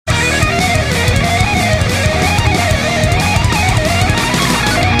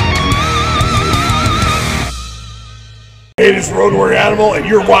Hey, this Road Warrior Animal, and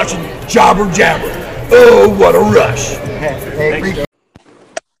you're watching Jobber Jabber. Oh, what a rush. Hey,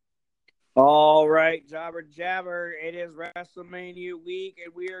 All right, Jobber Jabber, it is WrestleMania week,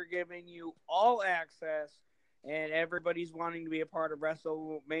 and we are giving you all access, and everybody's wanting to be a part of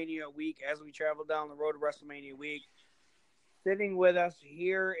WrestleMania week as we travel down the road to WrestleMania week. Sitting with us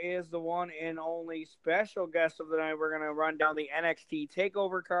here is the one and only special guest of the night. We're going to run down the NXT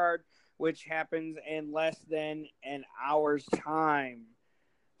TakeOver card, which happens in less than an hour's time.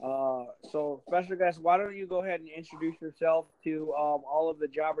 So, special guest, why don't you go ahead and introduce yourself to all of the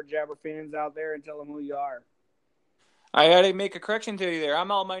Jobber Jabber fans out there and tell them who you are. I had to make a correction to you there.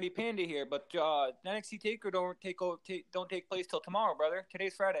 I'm Almighty Panda here, but NXT TakeOver don't take place till tomorrow, brother.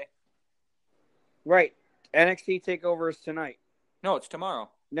 Today's Friday. Right. NXT TakeOver is tonight. No, it's tomorrow.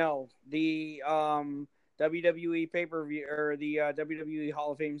 No, the WWE pay-per-view or the WWE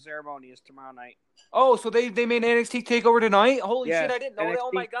Hall of Fame ceremony is tomorrow night. Oh, so they made NXT TakeOver tonight? Holy Yes, shit, I didn't know NXT, that.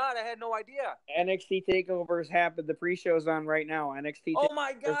 Oh my god, I had no idea. NXT TakeOvers happen. The pre-show's on right now. NXT. Oh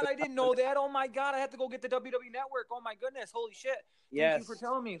my god, I didn't know that. Oh my god, I have to go get the WWE Network. Oh my goodness, holy shit. Yes. Thank you for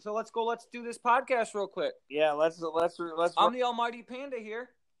telling me. So let's do this podcast real quick. Yeah, let's. I'm the Almighty Panda here.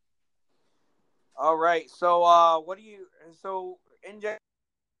 All right. So, what do you? So,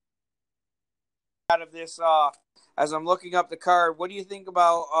 out of this, as I'm looking up the card, what do you think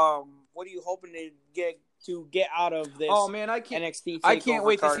about? What are you hoping to get out of this? Oh man, I can't. NXT I can't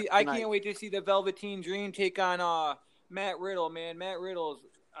wait to see. tonight? I can't wait to see the Velveteen Dream take on Matt Riddle. Man, Matt Riddle's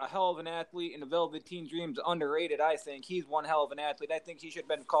a hell of an athlete, and the Velveteen Dream's underrated. I think he's one hell of an athlete. I think he should have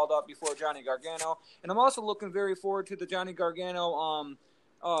been called up before Johnny Gargano. And I'm also looking very forward to the Johnny Gargano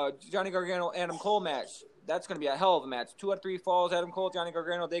Adam Cole match. That's going to be a hell of a match. 2 out of 3 falls. Adam Cole, Johnny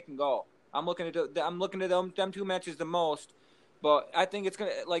Gargano, they can go. I'm looking at them two matches the most. But I think it's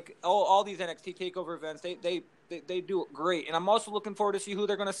gonna like all these NXT TakeOver events. They do it great, and I'm also looking forward to see who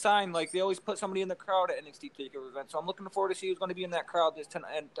they're gonna sign. Like they always put somebody in the crowd at NXT TakeOver events, so I'm looking forward to see who's gonna be in that crowd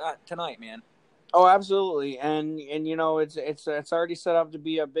tonight, man. Oh, absolutely, and you know it's already set up to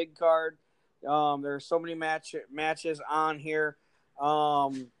be a big card. There are so many matches on here.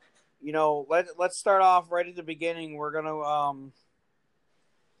 You know, let's start off right at the beginning. We're gonna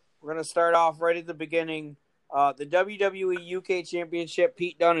start off right at the beginning. The WWE UK Championship,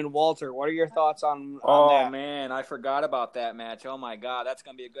 Pete Dunne and Walter. What are your thoughts on that? Oh man, I forgot about that match. Oh my god, that's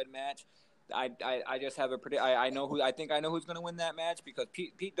gonna be a good match. I just have I think I know who's gonna win that match because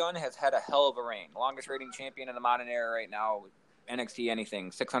Pete Dunne has had a hell of a reign, longest reigning champion in the modern era right now. NXT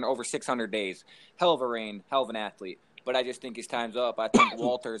anything 600 days, hell of a reign, hell of an athlete. But I just think his time's up. I think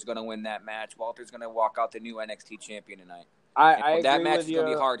Walter's gonna win that match. Walter's gonna walk out the new NXT champion tonight. That match is gonna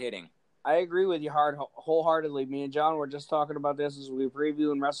be hard hitting. I agree with you wholeheartedly. Me and John were just talking about this as we were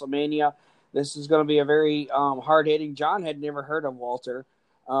previewing WrestleMania. This is going to be a very hard-hitting. John had never heard of Walter.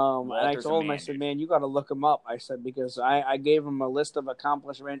 And I told him, I said, man, you got to look him up. I said, because I gave him a list of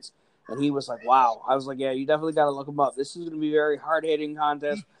accomplishments, and he was like, wow. I was like, yeah, you definitely got to look him up. This is going to be a very hard-hitting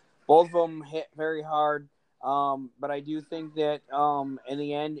contest. Both of them hit very hard. But I do think that in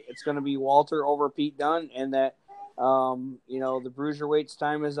the end, it's going to be Walter over Pete Dunne, and that, you know, the Bruiserweight's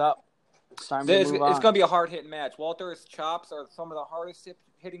time is up. It's going to be a hard-hitting match. Walter's chops are some of the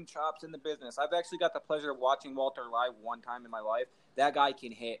hardest-hitting chops in the business. I've actually got the pleasure of watching Walter live one time in my life. That guy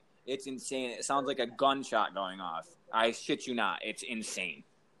can hit. It's insane. It sounds like a gunshot going off. I shit you not. It's insane.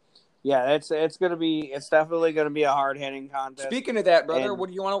 Yeah, it's definitely going to be a hard-hitting contest. Speaking of that, brother,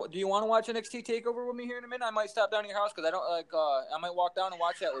 do you want to watch NXT TakeOver with me here in a minute? I might stop down to your house because I might walk down and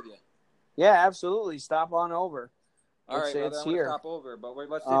watch that with you. Yeah, absolutely. Stop on over. All right, brother, it's I'm here. Gonna stop over, but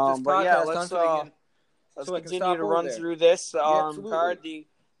let's get this podcast done let's continue to run through this card. The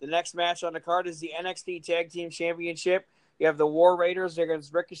next match on the card is the NXT Tag Team Championship. You have the War Raiders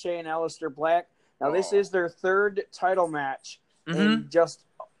against Ricochet and Aleister Black. Now, this is their third title match in just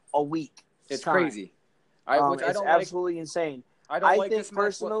a week. It's crazy. It's absolutely insane. I think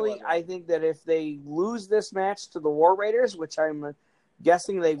personally, I think that if they lose this match to the War Raiders, which I'm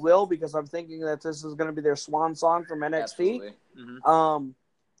guessing they will because I'm thinking that this is going to be their swan song from NXT.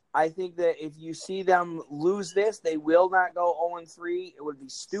 I think that if you see them lose this, they will not go 0-3. It would be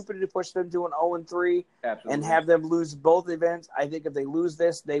stupid to push them to an 0-3 and have them lose both events. I think if they lose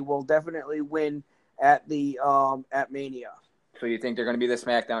this, they will definitely win at the at Mania. So you think they're going to be the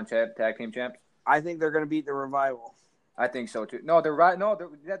SmackDown Tag Team Champs? I think they're going to beat the Revival. I think so too. No, they're right. No,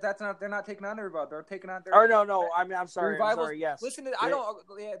 that's not. They're not taking on the Revival. They're taking on. No. I'm sorry. I'm sorry. Yes. Listen to. I don't.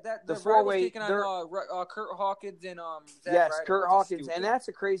 Yeah, the four-way taking on Kurt Hawkins and Zack Yes, Ryder, Kurt Hawkins, and that's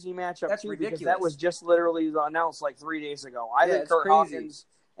a crazy matchup that's too ridiculous. because that was just literally announced like 3 days ago. I think Kurt Hawkins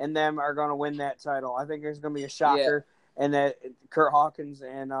and them are going to win that title. I think there's going to be a shocker. and that Kurt Hawkins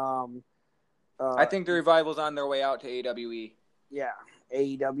and I think the Revival's on their way out to AWE. Yeah,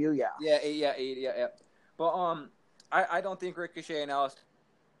 AEW. Yeah. Yeah. But I don't think Ricochet and Alice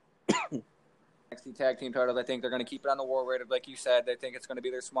NXT tag team titles. I think they're going to keep it on the War Rated, like you said. They think it's going to be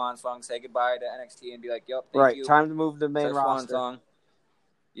their swan song, say goodbye to NXT, and be like, "Yep, thank you." Time to move to the main roster. Swan song.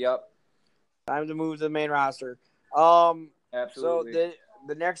 Yep. Time to move to the main roster. Absolutely. So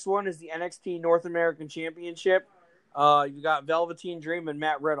the next one is the NXT North American Championship. You got Velveteen Dream and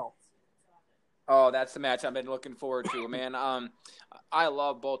Matt Riddle. Oh, that's the match I've been looking forward to, man. I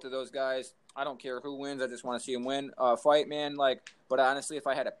love both of those guys. I don't care who wins. I just want to see them win. Fight, man. But honestly, if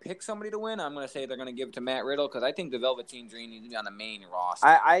I had to pick somebody to win, I'm going to say they're going to give it to Matt Riddle because I think the Velveteen Dream needs to be on the main roster.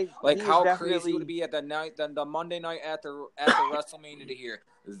 How crazy would it be at the Monday night after WrestleMania to hear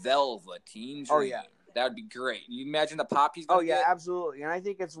Velveteen Dream? Oh yeah, that would be great. You imagine the pop he's going to get? Absolutely. And I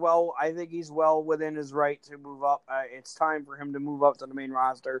think he's well within his right to move up. It's time for him to move up to the main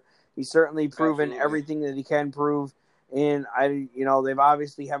roster. He's certainly proven everything that he can prove. And they've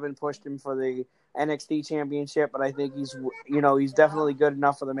obviously haven't pushed him for the NXT championship, but I think he's definitely good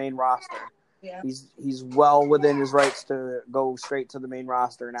enough for the main roster. Yeah. He's well within his rights to go straight to the main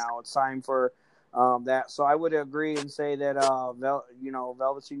roster now. It's time for that. So I would agree and say that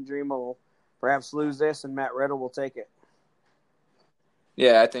Velveteen Dream will perhaps lose this, and Matt Riddle will take it.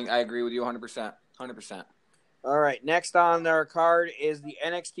 Yeah, I think I agree with you 100%. 100%. All right, next on our card is the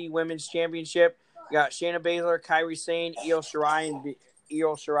NXT Women's Championship. We got Shayna Baszler, Kairi Sane, Io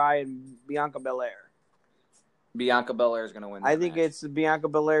Shirai, and Bianca Belair. Bianca Belair is going to win. I think it's Bianca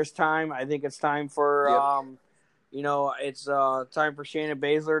Belair's time. I think it's time for it's time for Shayna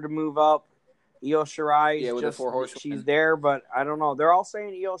Baszler to move up. Io Shirai with the 4 horsemen. She's there, but I don't know. They're all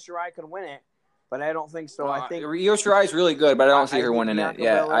saying Io Shirai could win it, but I don't think so. I think Io Shirai is really good, but I don't see her winning it.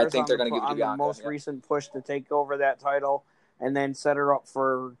 Yeah, I think they're going to give it to Bianca. The most recent push to take over that title and then set her up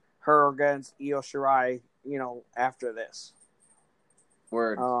for her against Io Shirai, after this.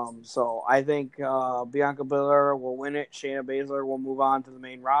 Word. So I think Bianca Belair will win it. Shayna Baszler will move on to the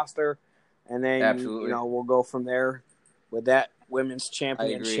main roster, and then we'll go from there with that women's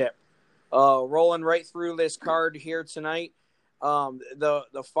championship. Rolling right through this card here tonight.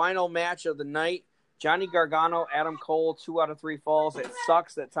 The final match of the night: Johnny Gargano, Adam Cole, 2 out of 3 falls. It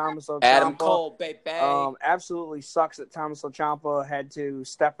sucks that Tommaso Ciampa. Adam Cole, baby. Absolutely sucks that Tommaso Ciampa had to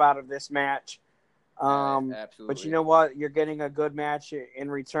step out of this match. Absolutely. But you know what? You're getting a good match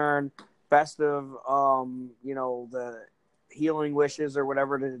in return. Best of, the healing wishes or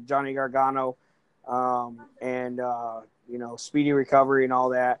whatever to Johnny Gargano, and speedy recovery and all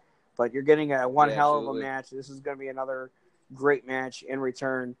that. But you're getting one hell of a match. This is going to be another great match in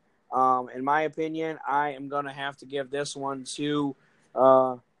return. In my opinion, I am going to have to give this one to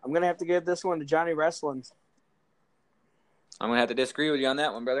Johnny Wrestling. I'm going to have to disagree with you on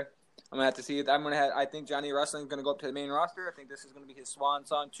that one, brother. I'm going to have to see it. I think Johnny Wrestling is going to go up to the main roster. I think this is going to be his swan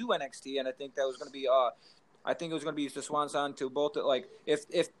song to NXT, and I think that was going to be I think it was going to be the swan song to both.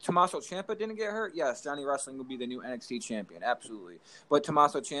 If Tommaso Ciampa didn't get hurt, yes, Johnny Wrestling would be the new NXT champion, absolutely. But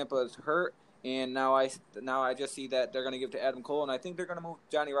Tommaso Ciampa is hurt, and now I just see that they're going to give it to Adam Cole, and I think they're going to move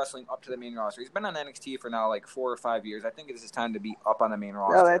Johnny Wrestling up to the main roster. He's been on NXT for now 4 or 5 years. I think it is his time to be up on the main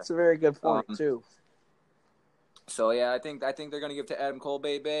roster. Yeah, that's a very good point too. So yeah, I think they're going to give it to Adam Cole,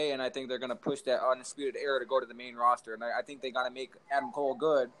 baby, and I think they're going to push that Undisputed Era to go to the main roster, and I think they got to make Adam Cole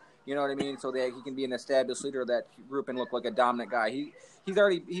good. You know what I mean? So that he can be an established leader of that group and look like a dominant guy.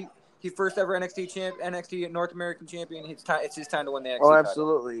 He's first ever NXT North American champion. It's his time to win the NXT title.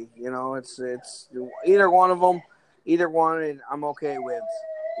 Absolutely. It's either one of them, and I'm okay with.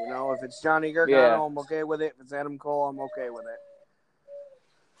 If it's Johnny Gargano, I'm okay with it. If it's Adam Cole, I'm okay with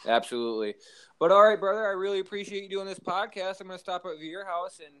it. Absolutely. But all right, brother, I really appreciate you doing this podcast. I'm going to stop over your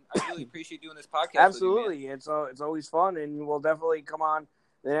house, and I really appreciate doing this podcast. Absolutely. With you, it's always fun, and we'll definitely come on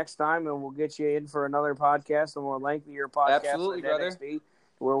the next time, and we'll get you in for another podcast, and we'll lengthen your podcast. Absolutely, brother. NXT,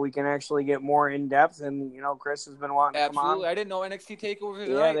 where we can actually get more in depth. And Chris has been wanting to come on. Absolutely, I didn't know NXT Takeover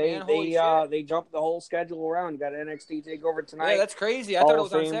tonight. Yeah, they jumped the whole schedule around. Got NXT Takeover tonight. Yeah, that's crazy. I thought it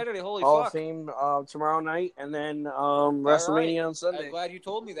was on Saturday. Holy fuck! Hall of Fame tomorrow night, and then WrestleMania on Sunday. I'm glad you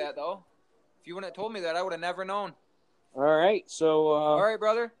told me that, though. If you wouldn't have told me that, I would have never known. All right, so all right,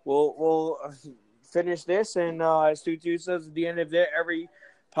 brother. We'll finish this, and as Tutu says at the end of every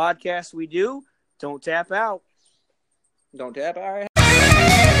podcast we do, don't tap out. Don't tap out. All right.